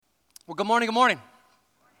Well, good morning, good morning.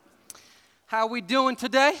 How are we doing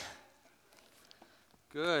today?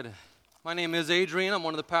 Good. My name is Adrian. I'm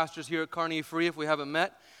one of the pastors here at Carnegie Free. If we haven't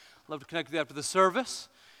met, I'd love to connect with you after the service.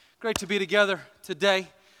 Great to be together today.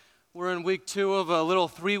 We're in week 2 of a little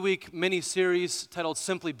 3-week mini-series titled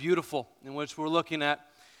Simply Beautiful, in which we're looking at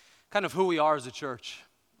kind of who we are as a church.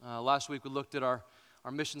 Last week we looked at our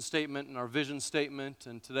mission statement and our vision statement,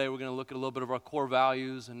 and today we're going to look at a little bit of our core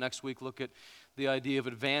values, and next week look at the idea of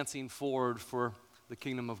advancing forward for the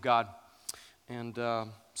kingdom of God. And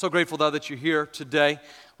so grateful, though, that you're here today.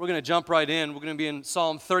 We're going to jump right in. We're going to be in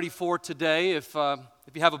Psalm 34 today. If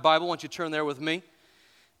you have a Bible, I want you to turn there with me.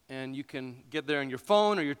 And you can get there on your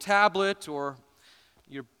phone or your tablet or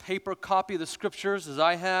your paper copy of the Scriptures, as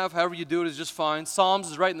I have. However you do it is just fine. Psalms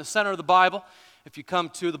is right in the center of the Bible. If you come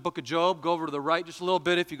to the book of Job, go over to the right just a little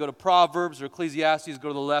bit. If you go to Proverbs or Ecclesiastes, go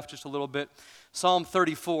to the left just a little bit. Psalm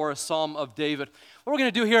 34, a Psalm of David. What we're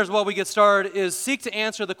going to do here as well, we get started, is seek to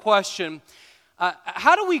answer the question,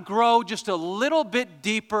 how do we grow just a little bit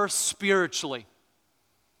deeper spiritually?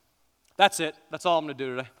 That's it. That's all I'm going to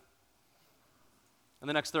do today in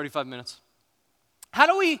the next 35 minutes. How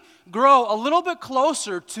do we grow a little bit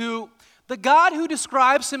closer to the God who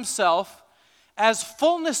describes himself as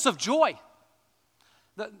fullness of joy?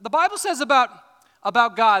 The Bible says about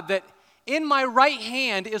God that in my right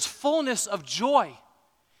hand is fullness of joy.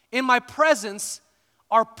 In my presence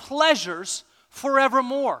are pleasures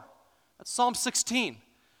forevermore. That's Psalm 16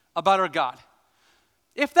 about our God.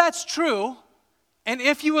 If that's true, and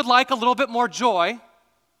if you would like a little bit more joy,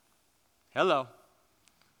 hello.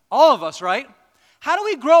 All of us, right? How do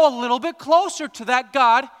we grow a little bit closer to that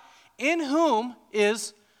God in whom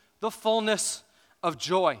is the fullness of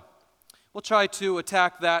joy? We'll try to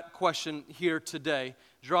attack that question here today,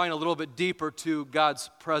 drawing a little bit deeper to God's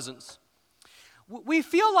presence. We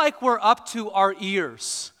feel like we're up to our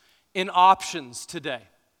ears in options today.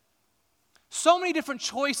 So many different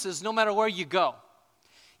choices no matter where you go.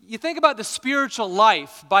 You think about the spiritual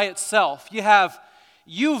life by itself. You have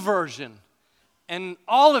YouVersion and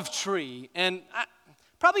Olive Tree and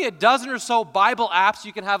probably a dozen or so Bible apps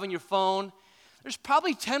you can have on your phone. There's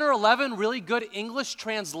probably 10 or 11 really good English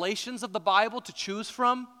translations of the Bible to choose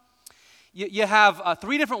from. You have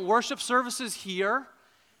 3 different worship services here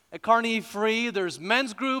at Carnegie Free. There's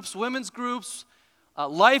men's groups, women's groups,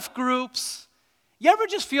 life groups. You ever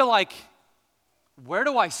just feel like, where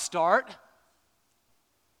do I start?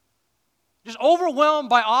 Just overwhelmed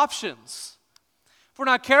by options. If we're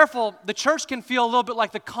not careful, the church can feel a little bit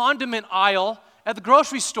like the condiment aisle at the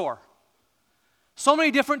grocery store. So many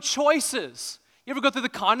different choices. You ever go through the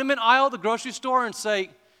condiment aisle at the grocery store and say,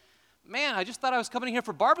 man, I just thought I was coming here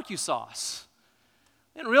for barbecue sauce.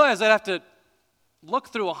 I didn't realize I'd have to look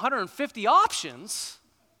through 150 options.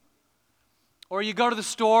 Or you go to the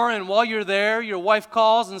store and while you're there, your wife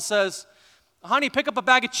calls and says, honey, pick up a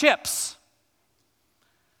bag of chips.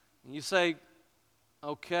 And you say,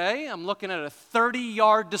 okay, I'm looking at a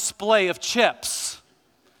 30-yard display of chips.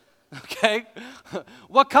 Okay,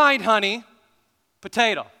 what kind, honey?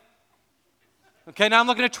 Potato. Okay, now I'm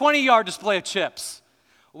looking at a 20-yard display of chips.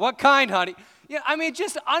 What kind, honey? Yeah, I mean,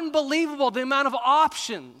 just unbelievable the amount of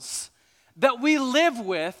options that we live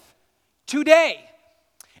with today.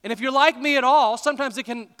 And if you're like me at all, sometimes it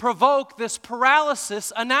can provoke this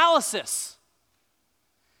paralysis analysis.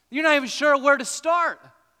 You're not even sure where to start.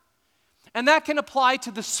 And that can apply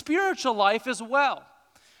to the spiritual life as well.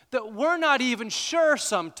 That we're not even sure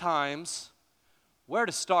sometimes where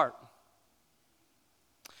to start.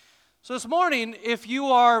 So this morning, if you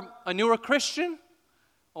are a newer Christian,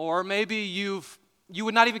 or maybe you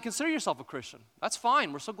would not even consider yourself a Christian, that's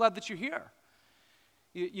fine. We're so glad that you're here.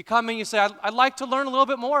 You come in and you say, I'd like to learn a little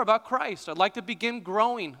bit more about Christ. I'd like to begin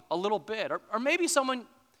growing a little bit. Or maybe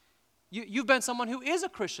you've been someone who is a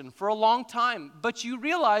Christian for a long time, but you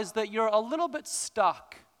realize that you're a little bit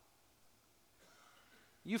stuck.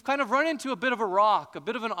 You've kind of run into a bit of a rock, a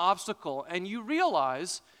bit of an obstacle, and you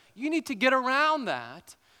realize you need to get around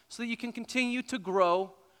that so that you can continue to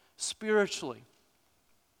grow spiritually.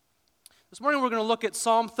 This morning we're going to look at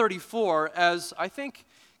Psalm 34 as I think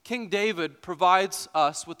King David provides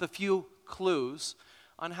us with a few clues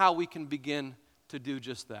on how we can begin to do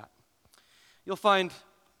just that. You'll find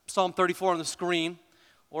Psalm 34 on the screen,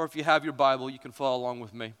 or if you have your Bible, you can follow along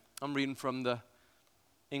with me. I'm reading from the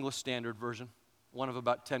English Standard Version, one of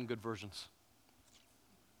about 10 good versions.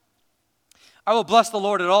 I will bless the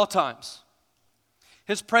Lord at all times.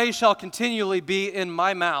 His praise shall continually be in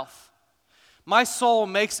my mouth. My soul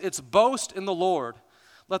makes its boast in the Lord.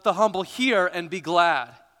 Let the humble hear and be glad.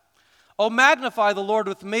 O magnify the Lord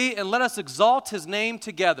with me, and let us exalt his name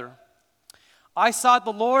together. I sought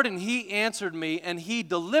the Lord, and he answered me, and he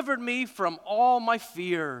delivered me from all my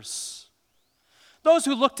fears. Those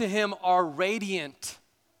who look to him are radiant,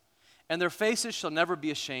 and their faces shall never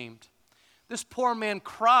be ashamed. This poor man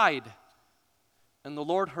cried, and the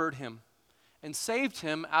Lord heard him and saved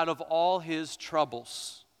him out of all his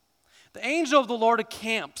troubles. The angel of the Lord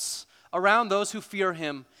encamps around those who fear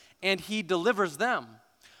him, and he delivers them.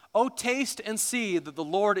 O taste and see that the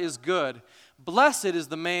Lord is good. Blessed is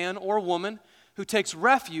the man or woman who takes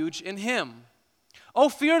refuge in him. O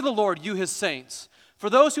fear the Lord, you his saints, for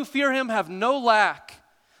those who fear him have no lack.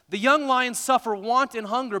 The young lions suffer want and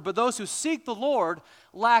hunger, but those who seek the Lord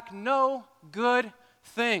lack no good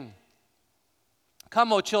thing.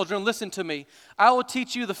 Come, O children, listen to me. I will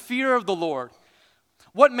teach you the fear of the Lord.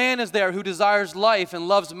 What man is there who desires life and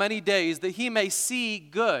loves many days, that he may see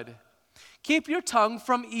good? Keep your tongue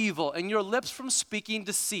from evil and your lips from speaking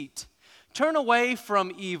deceit. Turn away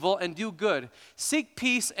from evil and do good. Seek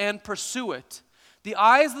peace and pursue it. The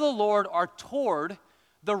eyes of the Lord are toward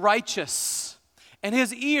the righteous, and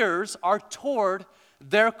his ears are toward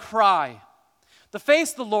their cry. The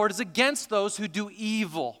face of the Lord is against those who do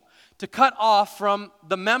evil, to cut off from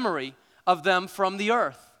the memory of them from the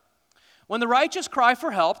earth. When the righteous cry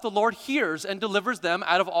for help, the Lord hears and delivers them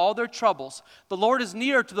out of all their troubles. The Lord is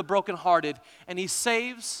near to the brokenhearted, and he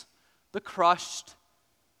saves the crushed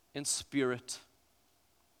in spirit.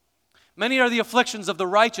 Many are the afflictions of the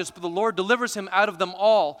righteous, but the Lord delivers him out of them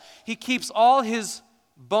all. He keeps all his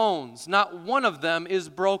bones, not one of them is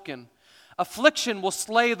broken. Affliction will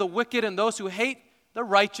slay the wicked, and those who hate the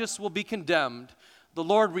righteous will be condemned. The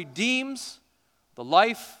Lord redeems the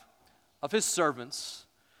life of his servants.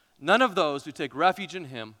 None of those who take refuge in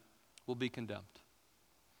him will be condemned.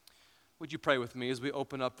 Would you pray with me as we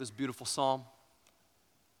open up this beautiful psalm?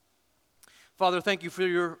 Father, thank you for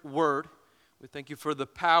your word. We thank you for the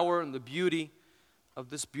power and the beauty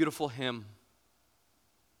of this beautiful hymn.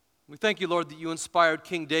 We thank you, Lord, that you inspired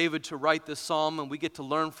King David to write this psalm, and we get to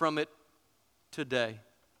learn from it today.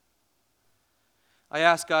 I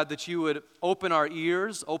ask, God, that you would open our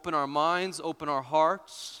ears, open our minds, open our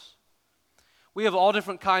hearts. We have all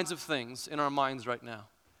different kinds of things in our minds right now.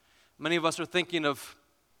 Many of us are thinking of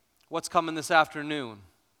what's coming this afternoon,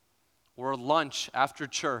 or lunch after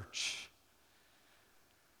church.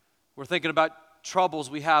 We're thinking about troubles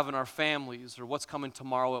we have in our families, or what's coming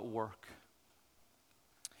tomorrow at work.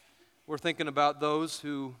 We're thinking about those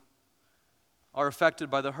who are affected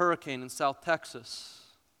by the hurricane in South Texas.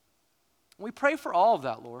 We pray for all of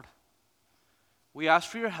that, Lord. We ask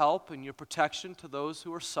for your help and your protection to those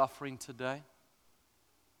who are suffering today.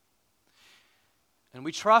 And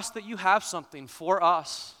we trust that you have something for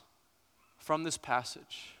us from this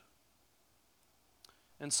passage.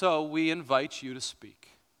 And so we invite you to speak.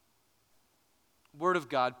 Word of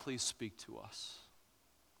God, please speak to us.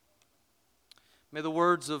 May the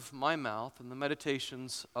words of my mouth and the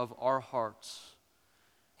meditations of our hearts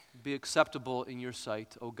be acceptable in your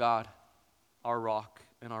sight, O God, our rock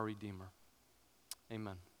and our Redeemer.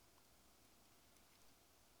 Amen.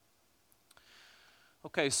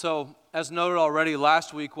 Okay, so as noted already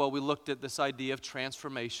last week, we looked at this idea of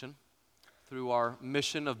transformation through our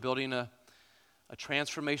mission of building a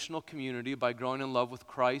transformational community by growing in love with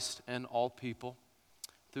Christ and all people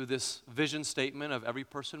through this vision statement of every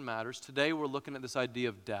person matters. Today we're looking at this idea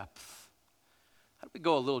of depth. How do we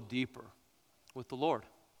go a little deeper with the Lord?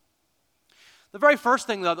 The very first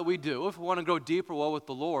thing, though, that we do if we want to go deeper with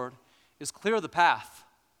the Lord is clear the path.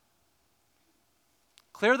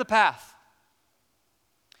 Clear the path.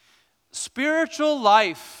 Spiritual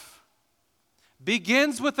life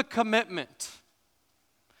begins with a commitment,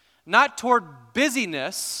 not toward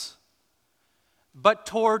busyness, but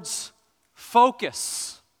towards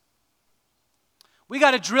focus. We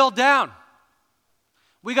got to drill down.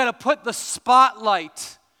 We got to put the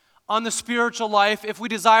spotlight on the spiritual life if we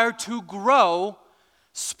desire to grow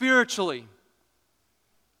spiritually.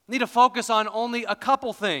 We need to focus on only a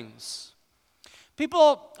couple things.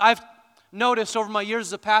 People, I've noticed over my years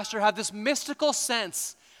as a pastor, have this mystical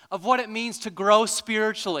sense of what it means to grow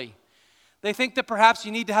spiritually. They think that perhaps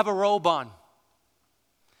you need to have a robe on,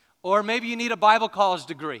 or maybe you need a Bible college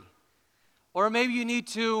degree, or maybe you need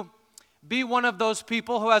to be one of those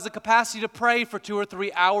people who has the capacity to pray for 2 or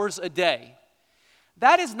 3 hours a day.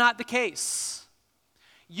 That is not the case.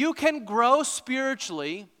 You can grow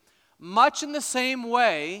spiritually much in the same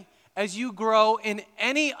way as you grow in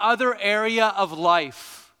any other area of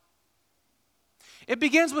life. It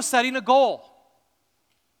begins with setting a goal.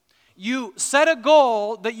 You set a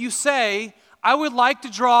goal that you say, I would like to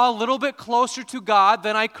draw a little bit closer to God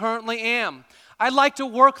than I currently am. I'd like to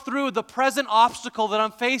work through the present obstacle that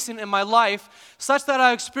I'm facing in my life such that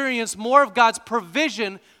I experience more of God's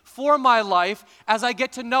provision for my life as I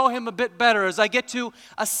get to know Him a bit better, as I get to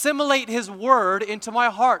assimilate His Word into my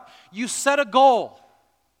heart. You set a goal.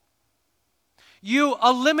 You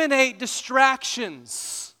eliminate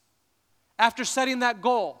distractions after setting that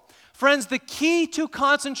goal. Friends, the key to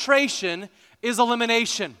concentration is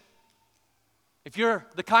elimination. If you're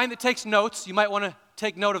the kind that takes notes, you might want to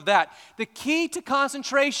take note of that. The key to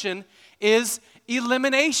concentration is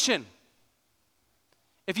elimination.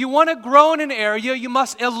 If you want to grow in an area, you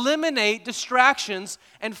must eliminate distractions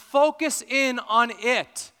and focus in on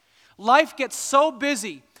it. Life gets so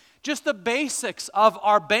busy. Just the basics of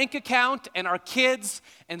our bank account and our kids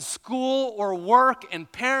and school or work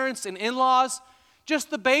and parents and in-laws, just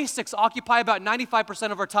the basics occupy about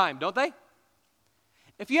 95% of our time, don't they?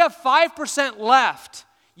 If you have 5% left,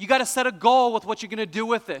 you got to set a goal with what you're going to do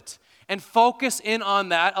with it and focus in on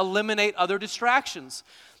that, eliminate other distractions.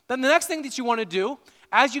 Then the next thing that you want to do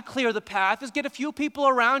as you clear the path is get a few people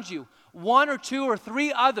around you, 1 or 2 or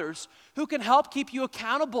 3 others who can help keep you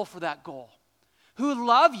accountable for that goal, who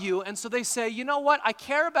love you, and so they say, you know what, I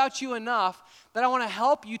care about you enough that I want to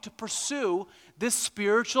help you to pursue this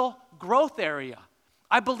spiritual growth area.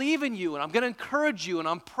 I believe in you, and I'm going to encourage you, and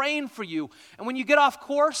I'm praying for you. And when you get off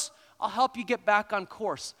course, I'll help you get back on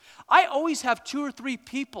course. I always have 2 or 3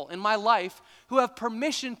 people in my life who have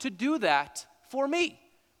permission to do that for me.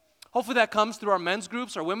 Hopefully that comes through our men's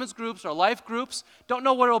groups, our women's groups, our life groups. Don't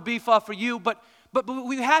know what it'll be for you, but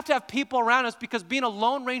we have to have people around us because being a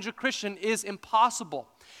Lone Ranger Christian is impossible.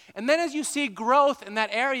 And then as you see growth in that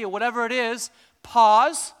area, whatever it is,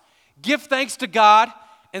 pause, give thanks to God,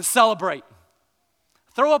 and celebrate.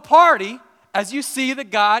 Throw a party as you see that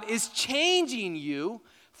God is changing you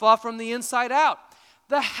from the inside out.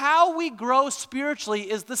 The how we grow spiritually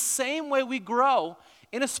is the same way we grow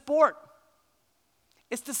in a sport.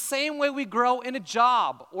 It's the same way we grow in a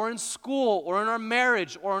job or in school or in our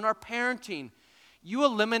marriage or in our parenting. You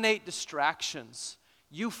eliminate distractions.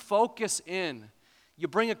 You focus in. You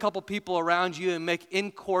bring a couple people around you and make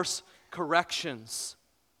in-course corrections.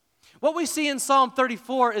 What we see in Psalm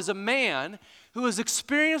 34 is a man who has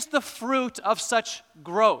experienced the fruit of such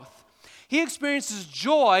growth. He experiences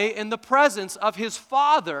joy in the presence of his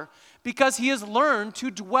Father because he has learned to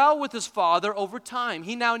dwell with his Father over time.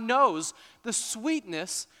 He now knows the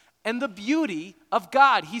sweetness and the beauty of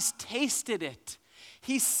God. He's tasted it.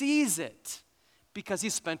 He sees it because he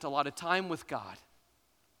spent a lot of time with God.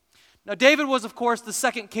 Now, David was, of course, the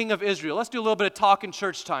second king of Israel. Let's do a little bit of talk in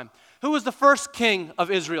church time. Who was the first king of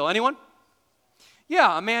Israel? Anyone?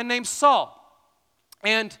 Yeah, a man named Saul.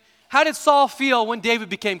 And how did Saul feel when David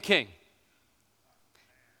became king?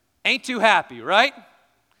 Ain't too happy, right?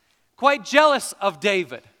 Quite jealous of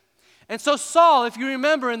David. And so Saul, if you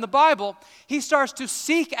remember in the Bible, he starts to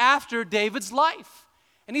seek after David's life.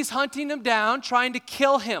 And he's hunting him down, trying to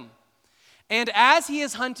kill him. And as he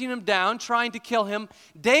is hunting him down, trying to kill him,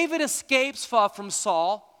 David escapes from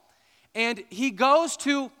Saul, and he goes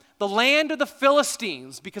to the land of the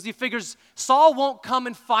Philistines because he figures Saul won't come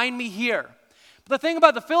and find me here. But the thing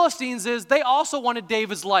about the Philistines is they also wanted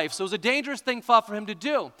David's life, so it was a dangerous thing for him to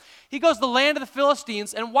do. He goes to the land of the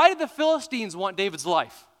Philistines, and why did the Philistines want David's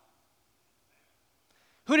life?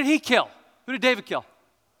 Who did he kill? Who did David kill?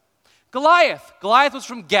 Goliath. Goliath was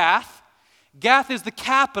from Gath. Gath is the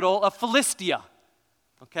capital of Philistia.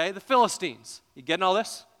 Okay, the Philistines. You getting all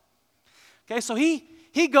this? Okay, so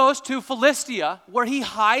he goes to Philistia where he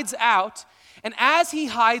hides out, and as he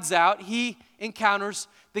hides out, he encounters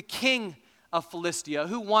the king of Philistia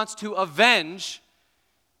who wants to avenge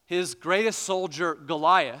his greatest soldier,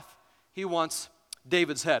 Goliath. He wants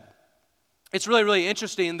David's head. It's really, really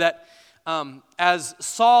interesting that as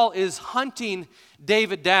Saul is hunting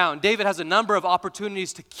David down, David has a number of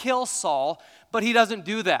opportunities to kill Saul, but he doesn't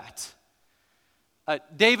do that.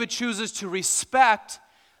 David chooses to respect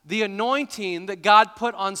the anointing that God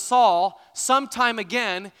put on Saul sometime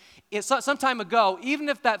ago, even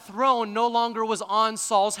if that throne no longer was on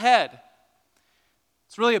Saul's head.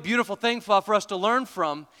 It's really a beautiful thing for us to learn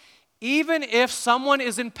from. Even if someone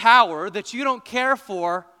is in power that you don't care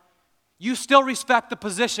for, you still respect the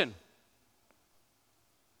position.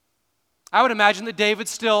 I would imagine that David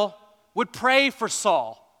still would pray for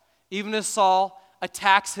Saul, even as Saul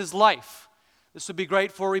attacks his life. This would be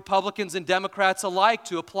great for Republicans and Democrats alike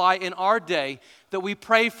to apply in our day, that we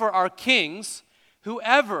pray for our kings,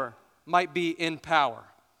 whoever might be in power.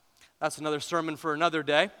 That's another sermon for another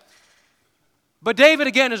day. But David,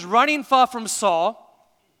 again, is running far from Saul.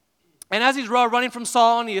 And as he's running from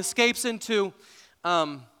Saul and he escapes into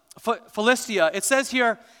Philistia, it says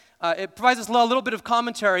here it provides us a little bit of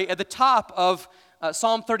commentary at the top of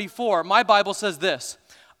Psalm 34. My Bible says this: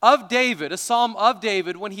 of David, a psalm of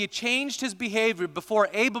David, when he changed his behavior before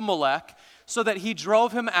Abimelech so that he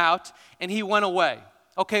drove him out and he went away.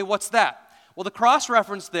 Okay, what's that? Well, the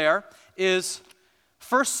cross-reference there is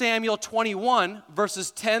 1 Samuel 21,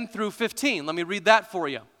 verses 10 through 15. Let me read that for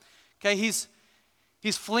you. Okay, he's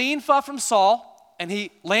fleeing from Saul, and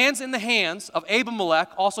he lands in the hands of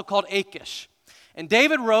Abimelech, also called Achish. And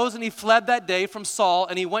David rose and he fled that day from Saul,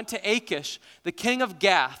 and he went to Achish, the king of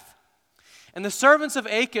Gath. And the servants of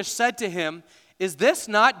Achish said to him, "Is this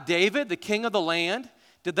not David, the king of the land?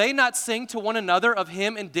 Did they not sing to one another of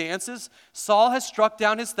him in dances? Saul has struck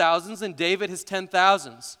down his thousands, and David his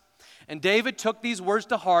 10,000s." And David took these words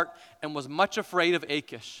to heart and was much afraid of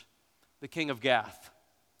Achish, the king of Gath.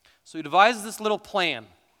 So he devises this little plan.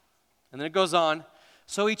 And then it goes on.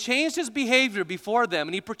 So he changed his behavior before them,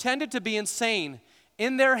 and he pretended to be insane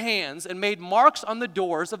in their hands, and made marks on the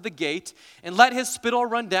doors of the gate, and let his spittle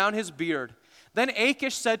run down his beard. Then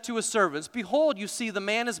Achish said to his servants, "Behold, you see, the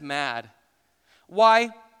man is mad. Why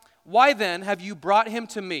then have you brought him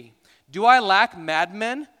to me? Do I lack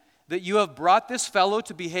madmen, that you have brought this fellow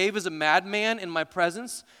to behave as a madman in my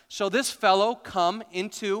presence? Shall this fellow come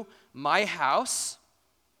into my house?"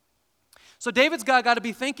 So David's got to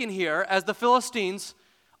be thinking here, as the Philistines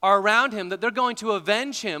are around him, that they're going to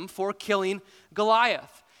avenge him for killing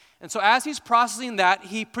Goliath. And so as he's processing that,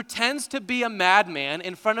 he pretends to be a madman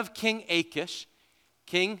in front of King Achish,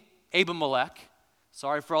 King Abimelech.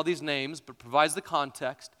 Sorry for all these names, but provides the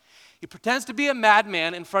context. He pretends to be a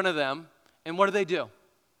madman in front of them, and what do?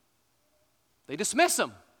 They dismiss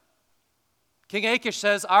him. King Achish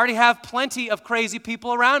says, "I already have plenty of crazy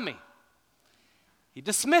people around me." He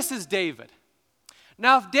dismisses David.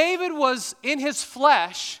 Now, if David was in his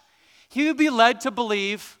flesh, he would be led to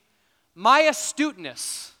believe my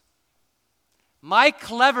astuteness, my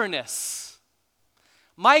cleverness,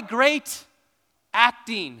 my great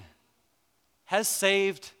acting has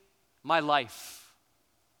saved my life.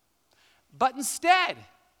 But instead,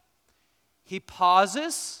 he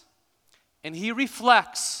pauses and he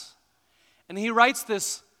reflects, and he writes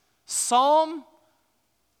this psalm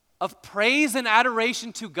of praise and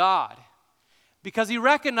adoration to God, because he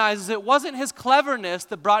recognizes it wasn't his cleverness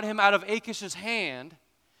that brought him out of Achish's hand,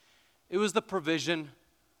 it was the provision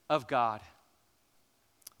of God.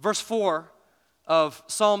 Verse 4 of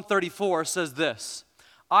Psalm 34 says this: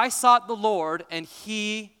 "I sought the Lord, and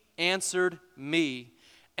he answered me,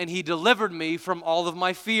 and he delivered me from all of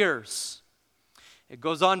my fears." It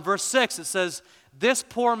goes on, verse 6, it says, "This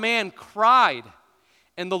poor man cried,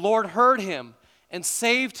 and the Lord heard him and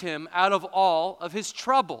saved him out of all of his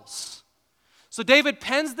troubles." So David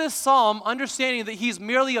pens this psalm understanding that he's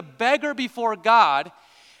merely a beggar before God,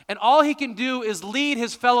 and all he can do is lead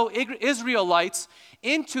his fellow Israelites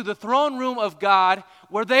into the throne room of God,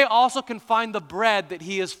 where they also can find the bread that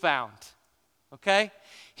he has found. Okay?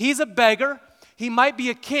 He's a beggar. He might be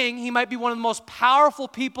a king. He might be one of the most powerful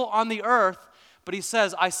people on the earth, but he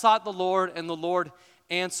says, "I sought the Lord, and the Lord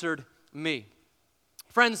answered me."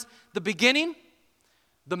 Friends, the beginning,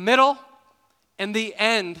 the middle, and the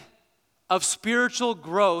end of spiritual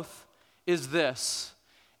growth is this: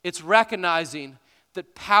 it's recognizing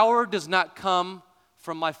that power does not come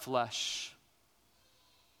from my flesh.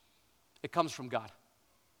 It comes from God.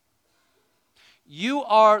 You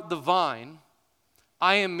are the vine,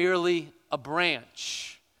 I am merely a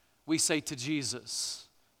branch, we say to Jesus.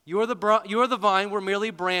 You are the vine, we're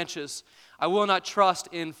merely branches. I will not trust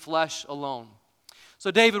in flesh alone. So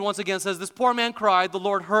David once again says, "This poor man cried, the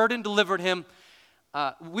Lord heard and delivered him."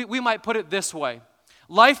 We might put it this way: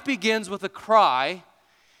 life begins with a cry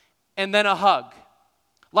and then a hug.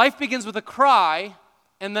 Life begins with a cry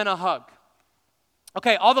and then a hug.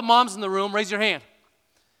 Okay, all the moms in the room, raise your hand.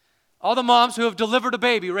 All the moms who have delivered a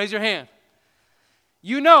baby, raise your hand.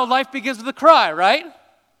 You know life begins with a cry, right?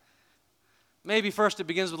 Maybe first it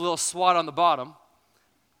begins with a little swat on the bottom.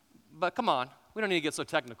 But come on, we don't need to get so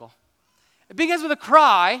technical. It begins with a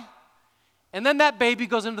cry, and then that baby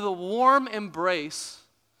goes into the warm embrace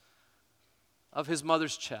of his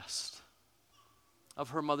mother's chest,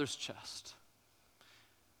 of her mother's chest.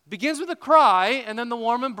 It begins with a cry, and then the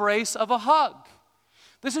warm embrace of a hug.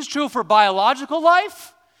 This is true for biological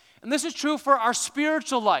life, and this is true for our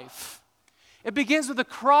spiritual life. It begins with a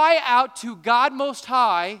cry out to God Most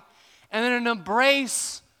High, and then an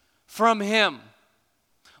embrace from Him.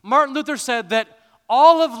 Martin Luther said that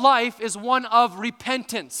all of life is one of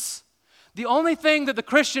repentance. The only thing that the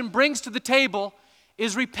Christian brings to the table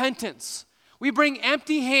is repentance. We bring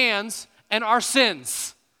empty hands and our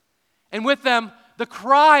sins, and with them, the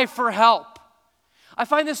cry for help. I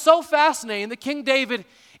find this so fascinating that King David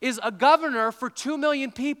is a governor for 2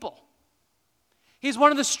 million people. He's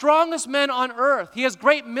one of the strongest men on earth. He has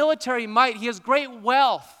great military might. He has great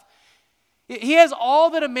wealth. He has all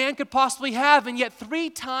that a man could possibly have, and yet 3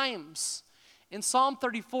 times in Psalm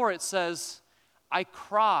 34 it says, I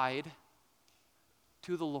cried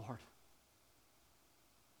to the Lord.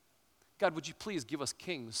 God, would you please give us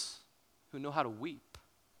kings who know how to weep?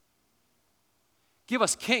 Give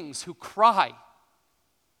us kings who cry,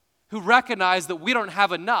 who recognize that we don't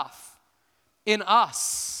have enough in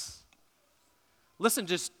us. Listen,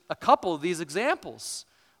 just a couple of these examples.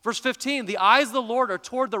 Verse 15, the eyes of the Lord are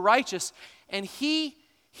toward the righteous, and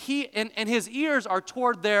his ears are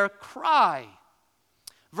toward their cry.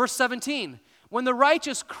 Verse 17, when the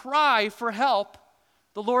righteous cry for help,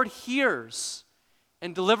 the Lord hears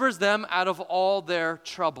and delivers them out of all their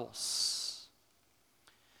troubles.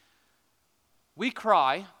 We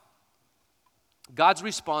cry. God's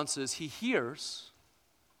response is He hears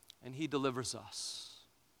and He delivers us.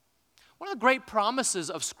 One of the great promises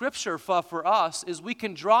of Scripture for us is we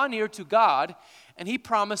can draw near to God, and He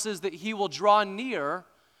promises that He will draw near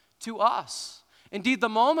to us. Indeed, the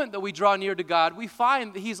moment that we draw near to God, we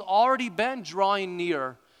find that He's already been drawing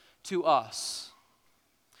near to us.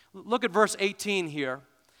 Look at verse 18 here.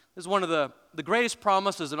 This is one of the greatest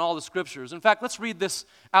promises in all the Scriptures. In fact, let's read this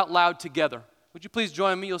out loud together. Would you please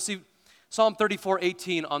join me? You'll see Psalm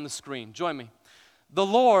 34:18 on the screen. Join me. The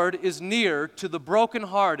Lord is near to the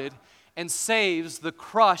brokenhearted and saves the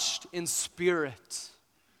crushed in spirit.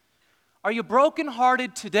 Are you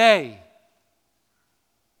brokenhearted today?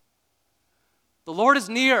 The Lord is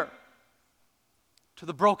near to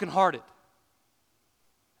the brokenhearted,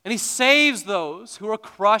 and He saves those who are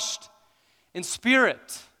crushed in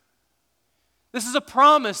spirit. This is a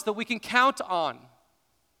promise that we can count on.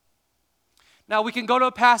 Now, we can go to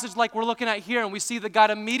a passage like we're looking at here, and we see that God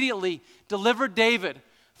immediately delivered David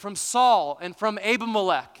from Saul and from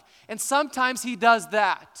Abimelech. And sometimes He does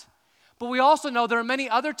that. But we also know there are many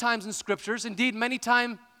other times in Scriptures, indeed many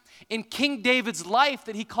times in King David's life,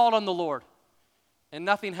 that he called on the Lord, and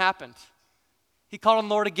nothing happened. He called on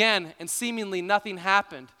the Lord again, and seemingly nothing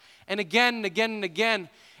happened. And again and again and again.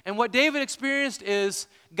 And what David experienced is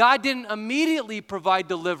God didn't immediately provide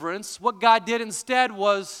deliverance. What God did instead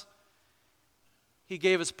was He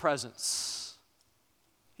gave His presence.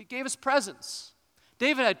 He gave His presence.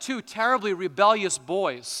 David had 2 terribly rebellious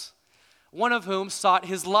boys, one of whom sought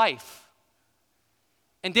his life.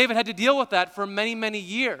 And David had to deal with that for many, many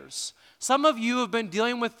years. Some of you have been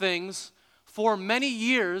dealing with things for many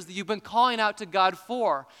years that you've been calling out to God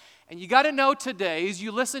for. And you got to know today, as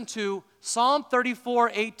you listen to Psalm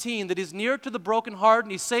 34:18, that He's near to the brokenhearted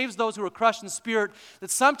and He saves those who are crushed in spirit,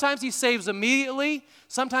 that sometimes He saves immediately,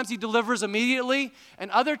 sometimes He delivers immediately, and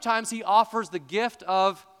other times He offers the gift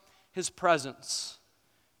of His presence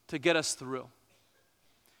to get us through.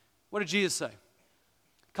 What did Jesus say?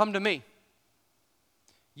 Come to me,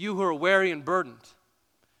 you who are weary and burdened,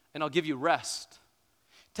 and I'll give you rest.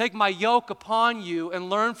 Take my yoke upon you and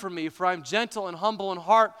learn from me, for I am gentle and humble in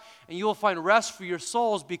heart, and you will find rest for your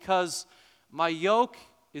souls, because my yoke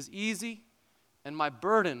is easy and my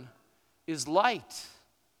burden is light.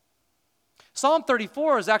 Psalm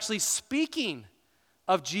 34 is actually speaking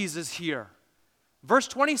of Jesus here. Verse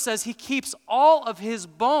 20 says, He keeps all of His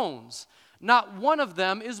bones. Not one of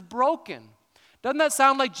them is broken. Doesn't that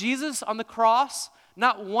sound like Jesus on the cross?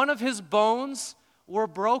 Not one of His bones were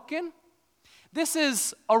broken. This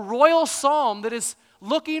is a royal psalm that is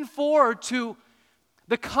looking forward to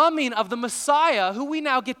the coming of the Messiah, who we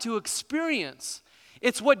now get to experience.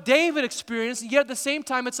 It's what David experienced, and yet at the same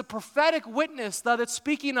time, it's a prophetic witness that's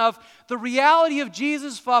speaking of the reality of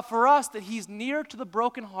Jesus for us, that He's near to the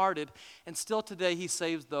brokenhearted, and still today He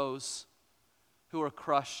saves those who are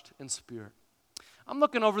crushed in spirit. I'm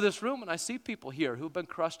looking over this room, and I see people here who've been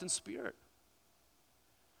crushed in spirit.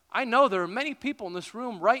 I know there are many people in this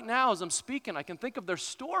room right now as I'm speaking. I can think of their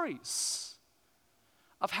stories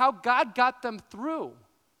of how God got them through,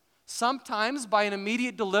 sometimes by an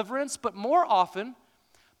immediate deliverance, but more often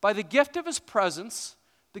by the gift of His presence,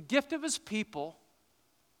 the gift of His people,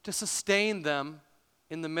 to sustain them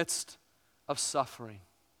in the midst of suffering.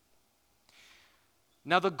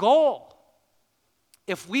 Now the goal,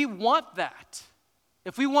 if we want that,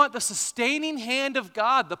 if we want the sustaining hand of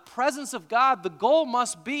God, the presence of God, the goal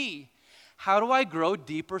must be, how do I grow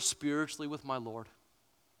deeper spiritually with my Lord?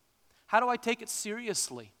 How do I take it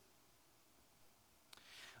seriously?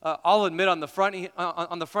 I'll admit on the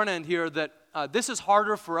front end here that this is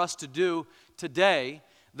harder for us to do today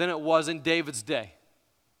than it was in David's day.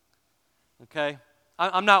 Okay?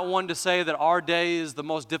 I'm not one to say that our day is the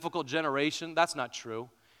most difficult generation. That's not true.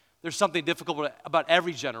 There's something difficult about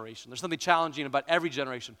every generation. There's something challenging about every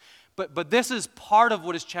generation. But this is part of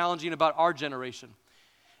what is challenging about our generation.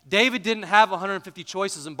 David didn't have 150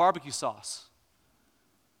 choices in barbecue sauce.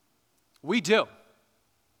 We do.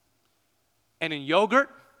 And in yogurt,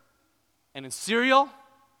 and in cereal,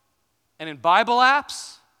 and in Bible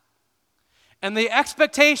apps. And the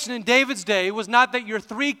expectation in David's day was not that your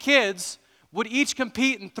 3 kids would each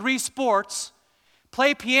compete in 3 sports,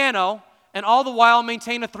 play piano, and all the while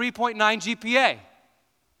maintain a 3.9 GPA.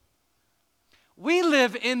 We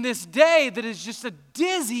live in this day that is just a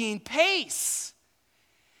dizzying pace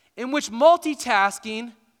in which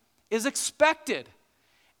multitasking is expected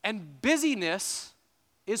and busyness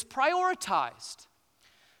is prioritized.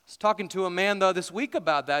 I was talking to a man this week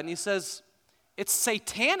about that, and he says, it's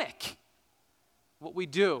satanic what we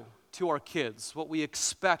do to our kids, what we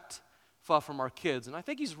expect from our kids. And I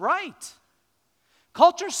think he's right.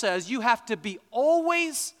 Culture says you have to be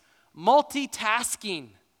always multitasking.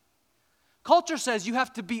 Culture says you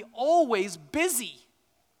have to be always busy.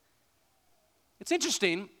 It's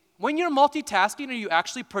interesting. When you're multitasking, are you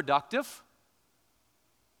actually productive?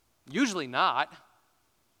 Usually not.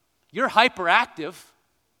 You're hyperactive,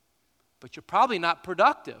 but you're probably not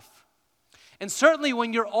productive. And certainly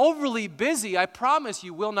when you're overly busy, I promise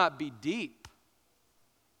you will not be deep.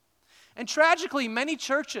 And tragically, many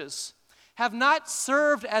churches have not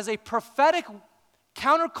served as a prophetic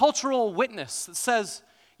countercultural witness that says,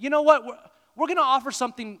 you know what, we're going to offer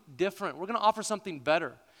something different. We're going to offer something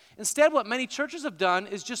better. Instead, what many churches have done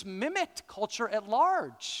is just mimicked culture at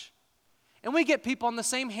large. And we get people on the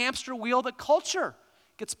same hamster wheel that culture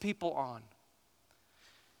gets people on.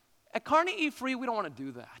 At Kearney E-Free, we don't want to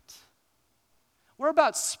do that. We're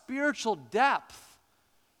about spiritual depth,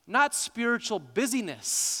 not spiritual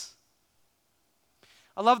busyness.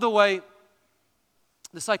 I love the way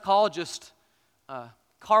the psychologist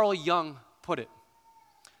Carl Jung put it.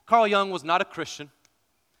 Carl Jung was not a Christian.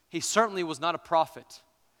 He certainly was not a prophet.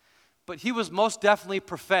 But he was most definitely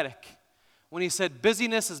prophetic when he said,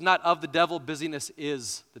 busyness is not of the devil, busyness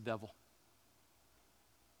is the devil.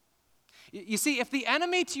 You see, if the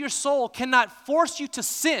enemy to your soul cannot force you to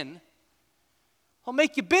sin, he'll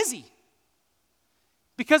make you busy.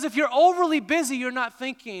 Because if you're overly busy, you're not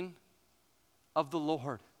thinking of the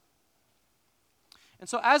Lord. And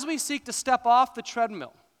so as we seek to step off the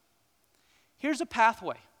treadmill, here's a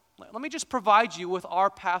pathway. Let me just provide you with our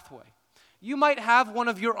pathway. You might have one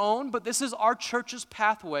of your own, but this is our church's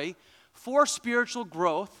pathway for spiritual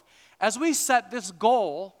growth as we set this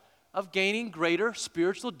goal of gaining greater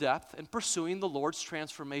spiritual depth and pursuing the Lord's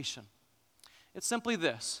transformation. It's simply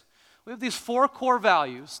this. We have these 4 core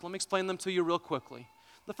values. Let me explain them to you real quickly.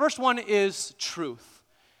 The first one is truth.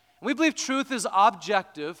 We believe truth is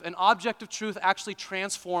objective, and objective truth actually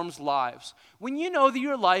transforms lives. When you know that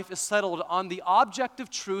your life is settled on the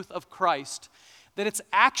objective truth of Christ, that it's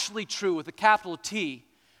actually true with a capital T,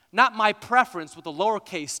 not my preference with a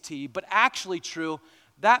lowercase t, but actually true,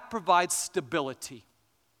 that provides stability.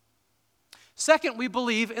 Second, we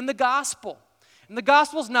believe in the gospel. And the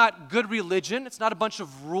gospel is not good religion. It's not a bunch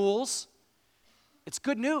of rules. It's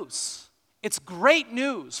good news. It's great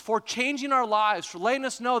news for changing our lives, for letting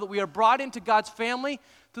us know that we are brought into God's family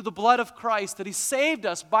through the blood of Christ, that He saved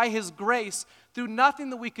us by His grace through nothing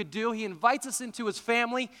that we could do. He invites us into His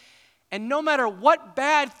family, and no matter what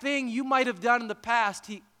bad thing you might have done in the past,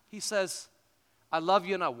 He says, I love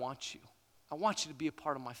you and I want you. I want you to be a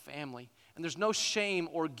part of my family, and there's no shame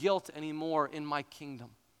or guilt anymore in my kingdom.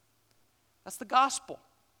 That's the gospel.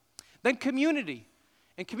 Then community.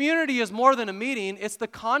 And community is more than a meeting, it's the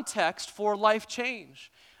context for life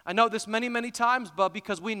change. I know this many, many times, but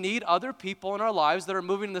because we need other people in our lives that are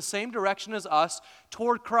moving in the same direction as us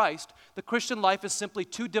toward Christ, the Christian life is simply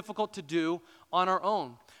too difficult to do on our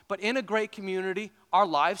own. But in a great community, our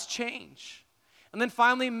lives change. And then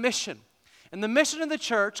finally, mission. And the mission of the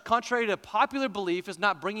church, contrary to popular belief, is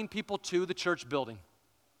not bringing people to the church building.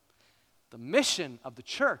 The mission of the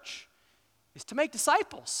church is to make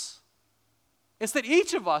disciples. It's that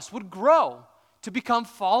each of us would grow to become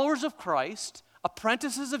followers of Christ,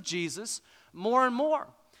 apprentices of Jesus, more and more.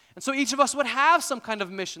 And so each of us would have some kind of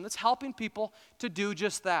mission that's helping people to do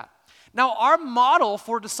just that. Now, our model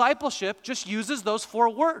for discipleship just uses those 4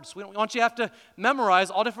 words. We don't want you to have to memorize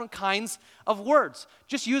all different kinds of words.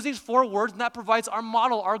 Just use these 4 words, and that provides our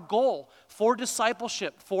model, our goal for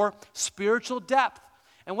discipleship, for spiritual depth.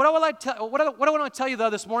 And what I want to tell you,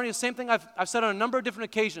 though, this morning is the same thing I've said on a number of different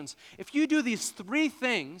occasions. If you do these 3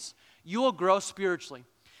 things, you will grow spiritually.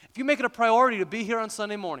 If you make it a priority to be here on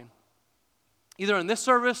Sunday morning, either in this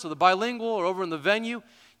service or the bilingual or over in the venue,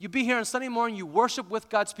 you be here on Sunday morning, you worship with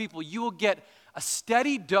God's people, you will get a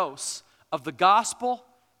steady dose of the gospel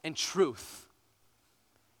and truth.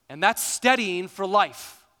 And that's steadying for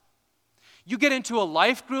life. You get into a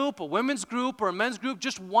life group, a women's group, or a men's group,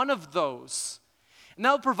 just one of those. And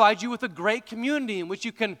that will provide you with a great community in which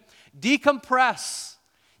you can decompress.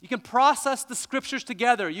 You can process the scriptures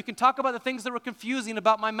together. You can talk about the things that were confusing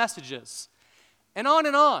about my messages. And on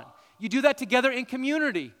and on. You do that together in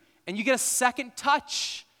community. And you get a second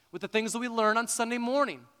touch with the things that we learn on Sunday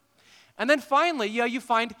morning. And then finally, you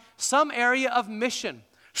find some area of mission,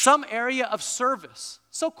 some area of service.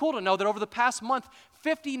 So cool to know that over the past month,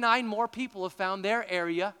 59 more people have found their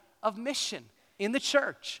area of mission in the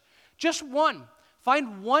church. Just one.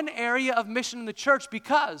 Find one area of mission in the church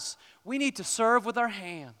because we need to serve with our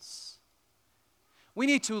hands. We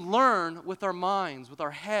need to learn with our minds, with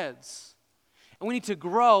our heads. And we need to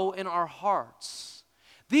grow in our hearts.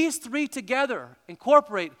 These three together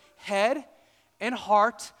incorporate head and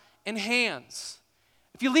heart and hands.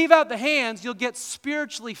 If you leave out the hands, you'll get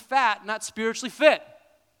spiritually fat, not spiritually fit.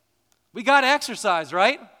 We got to exercise,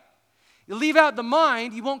 right? You leave out the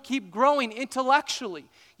mind, you won't keep growing intellectually.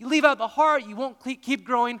 You leave out the heart, you won't keep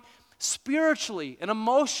growing spiritually and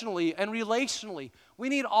emotionally and relationally. We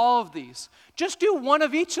need all of these. Just do one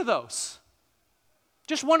of each of those.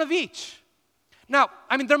 Just one of each. Now,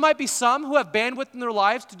 there might be some who have bandwidth in their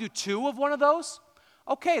lives to do two of one of those.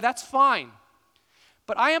 Okay, that's fine.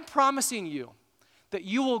 But I am promising you that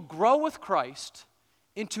you will grow with Christ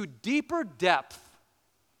into deeper depth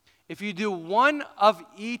if you do one of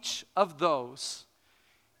each of those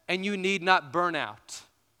and you need not burn out.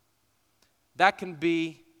 That can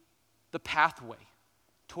be the pathway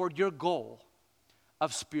toward your goal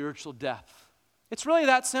of spiritual depth. It's really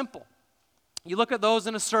that simple. You look at those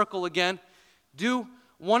in a circle again. Do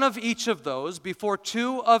one of each of those before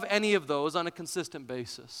two of any of those on a consistent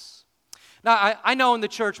basis. Now, I know in the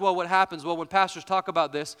church, what happens? When pastors talk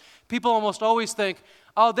about this, people almost always think,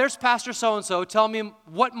 oh, there's Pastor so-and-so, tell me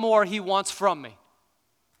what more he wants from me.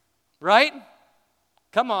 Right?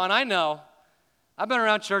 Come on, I know. I've been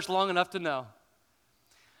around church long enough to know.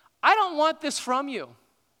 I don't want this from you.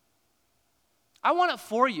 I want it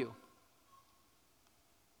for you.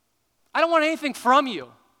 I don't want anything from you.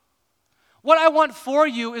 What I want for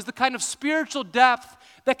you is the kind of spiritual depth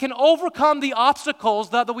that can overcome the obstacles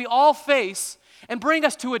that we all face and bring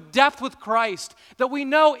us to a depth with Christ that we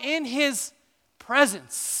know in His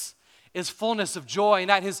presence is fullness of joy, and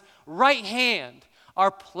at His right hand are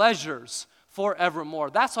pleasures forevermore.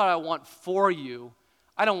 That's what I want for you.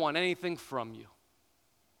 I don't want anything from you.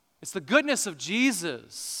 It's the goodness of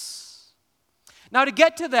Jesus. Now, to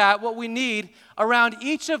get to that, what we need around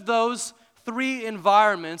each of those three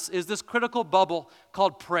environments is this critical bubble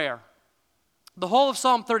called prayer. The whole of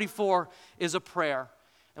Psalm 34 is a prayer.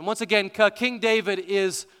 And once again, King David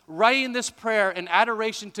is writing this prayer in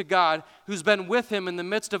adoration to God who's been with him in the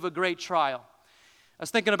midst of a great trial. I was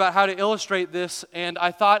thinking about how to illustrate this, and I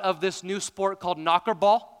thought of this new sport called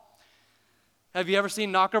knockerball. Have you ever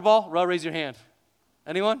seen knockerball? Raise your hand.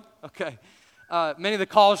 Anyone? Okay. Many of the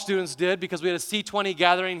college students did because we had a C20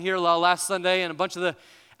 gathering here last Sunday, and a bunch of the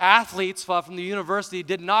athletes from the university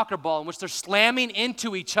did knockerball, in which they're slamming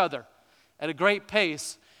into each other at a great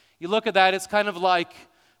pace. You look at that, it's kind of like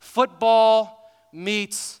football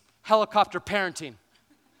meets helicopter parenting.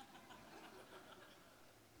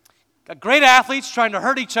 Got great athletes trying to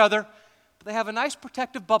hurt each other, but they have a nice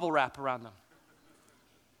protective bubble wrap around them.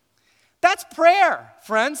 That's prayer,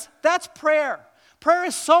 friends. That's prayer. Prayer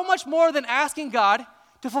is so much more than asking God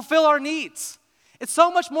to fulfill our needs. It's so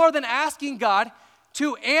much more than asking God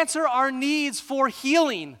to answer our needs for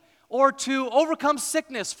healing or to overcome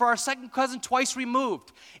sickness for our second cousin twice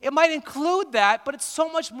removed. It might include that, but it's so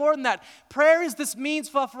much more than that. Prayer is this means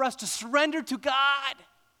for us to surrender to God,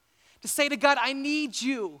 to say to God, I need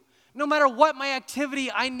you. No matter what my activity,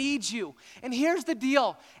 I need you. And here's the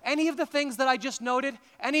deal. Any of the things that I just noted,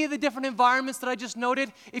 any of the different environments that I just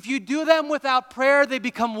noted, if you do them without prayer, they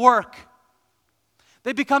become work.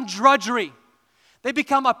 They become drudgery. They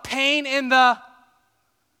become a pain in the...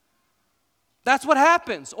 That's what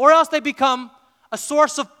happens. Or else they become a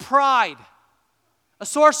source of pride, a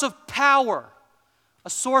source of power,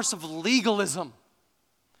 a source of legalism.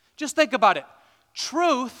 Just think about it.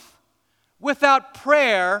 Truth without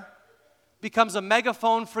prayer becomes a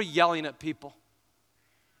megaphone for yelling at people.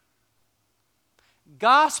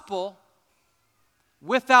 Gospel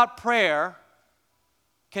without prayer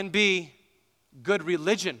can be good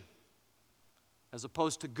religion as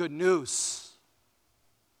opposed to good news.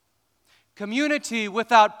 Community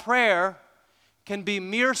without prayer can be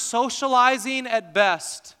mere socializing at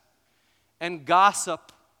best and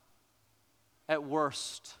gossip at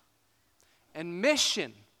worst. And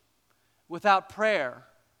mission without prayer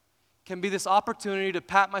can be this opportunity to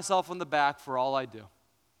pat myself on the back for all I do.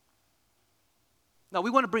 Now, we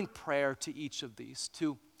want to bring prayer to each of these,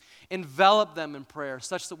 to envelop them in prayer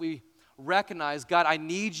such that we recognize, God, I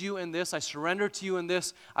need you in this. I surrender to you in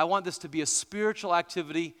this. I want this to be a spiritual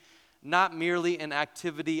activity, not merely an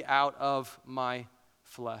activity out of my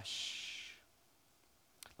flesh.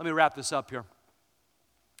 Let me wrap this up here.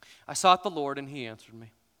 I sought the Lord, and he answered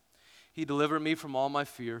me. He delivered me from all my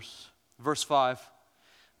fears. Verse 5,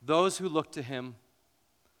 those who look to him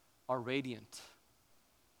are radiant.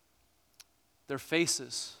 Their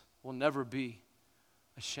faces will never be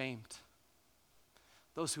ashamed.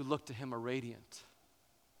 Those who look to him are radiant.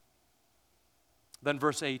 Then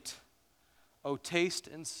verse 8, oh, taste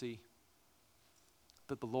and see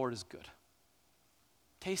that the Lord is good.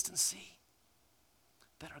 Taste and see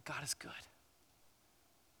that our God is good.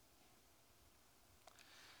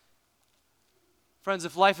 Friends,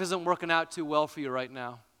 if life isn't working out too well for you right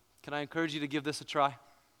now, can I encourage you to give this a try?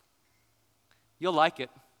 You'll like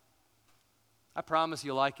it. I promise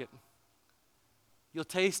you'll like it. You'll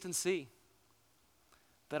taste and see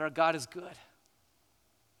that our God is good.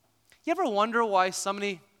 You ever wonder why so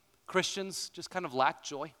many Christians just kind of lack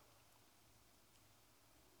joy?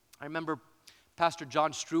 I remember Pastor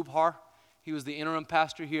John Strubhar. He was the interim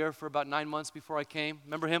pastor here for about 9 months before I came.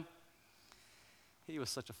 Remember him? He was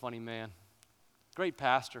such a funny man. Great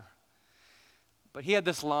pastor. But he had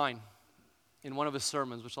this line in one of his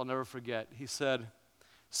sermons, which I'll never forget. He said,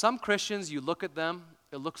 some Christians, you look at them,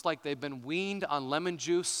 it looks like they've been weaned on lemon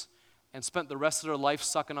juice and spent the rest of their life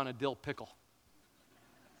sucking on a dill pickle.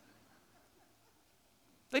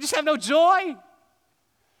 They just have no joy.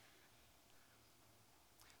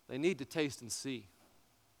 They need to taste and see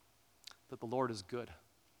that the Lord is good.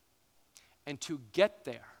 And to get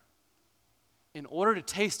there, in order to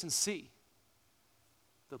taste and see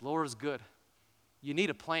that the Lord is good, you need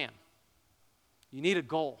a plan. You need a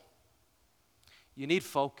goal. You need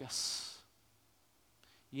focus.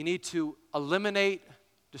 You need to eliminate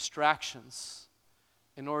distractions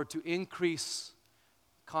in order to increase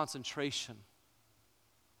concentration.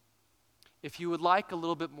 If you would like a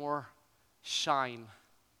little bit more shine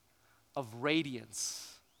of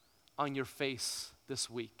radiance on your face this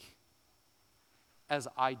week, as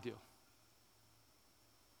I do,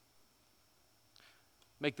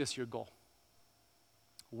 make this your goal.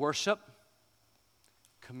 Worship,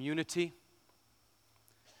 community,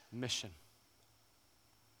 mission.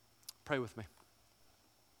 Pray with me.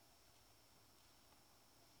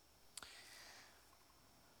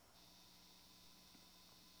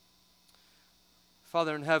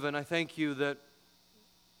 Father in heaven, I thank you that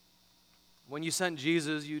when you sent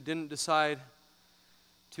Jesus, you didn't decide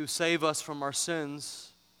to save us from our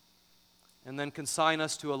sins and then consign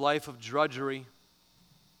us to a life of drudgery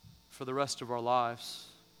for the rest of our lives.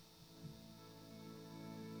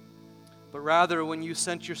 But rather, when you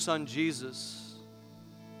sent your Son Jesus,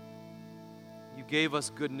 you gave us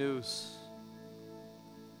good news.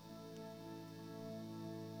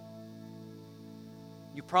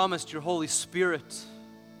 You promised your Holy Spirit,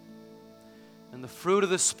 and the fruit of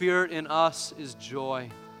the Spirit in us is joy.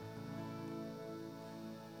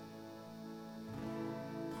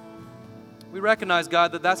 We recognize,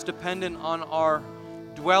 God, that that's dependent on our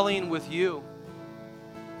dwelling with you.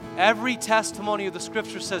 Every testimony of the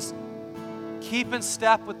Scripture says, keep in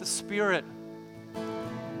step with the Spirit.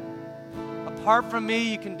 Apart from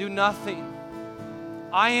me, you can do nothing.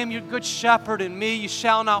 I am your good shepherd, and me you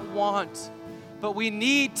shall not want. But we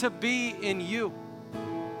need to be in you.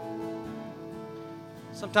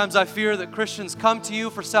 Sometimes I fear that Christians come to you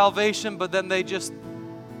for salvation, but then they just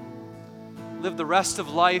live the rest of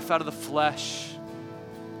life out of the flesh.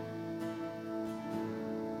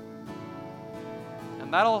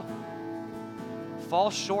 And that'll fall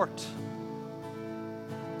short.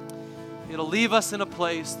 It'll leave us in a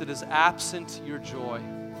place that is absent your joy.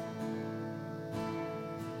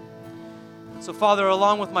 So, Father,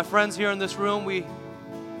 along with my friends here in this room, we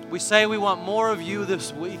say we want more of you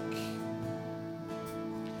this week.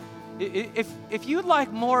 If you'd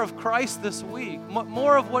like more of Christ this week,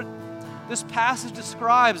 more of what this passage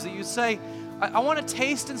describes, that you say, I want to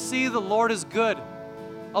taste and see the Lord is good,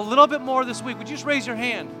 a little bit more this week, would you just raise your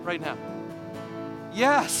hand right now?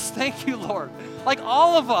 Yes, thank you, Lord. Like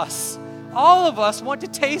all of us want to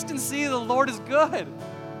taste and see the Lord is good.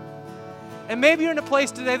 And maybe you're in a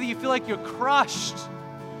place today that you feel like you're crushed,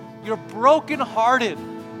 you're brokenhearted.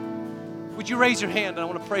 Would you raise your hand, and I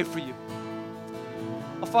want to pray for you.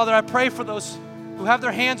 Oh, Father, I pray for those who have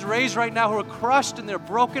their hands raised right now, who are crushed and they're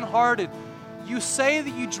brokenhearted. You say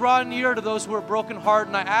that you draw near to those who are brokenhearted,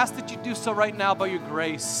 and I ask that you do so right now by your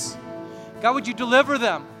grace. God, would you deliver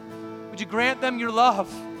them? Would you grant them your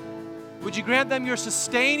love? Would you grant them your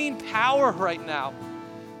sustaining power right now?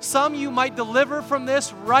 Some you might deliver from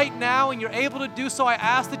this right now, and you're able to do so. I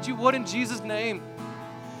ask that you would in Jesus' name.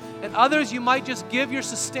 And others you might just give your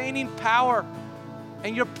sustaining power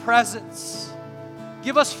and your presence.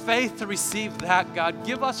 Give us faith to receive that, God.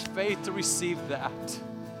 Give us faith to receive that.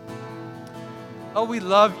 Oh, we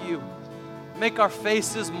love you. Make our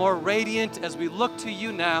faces more radiant as we look to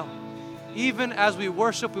you now. Even as we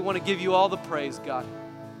worship, we want to give you all the praise, God.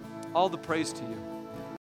 All the praise to you.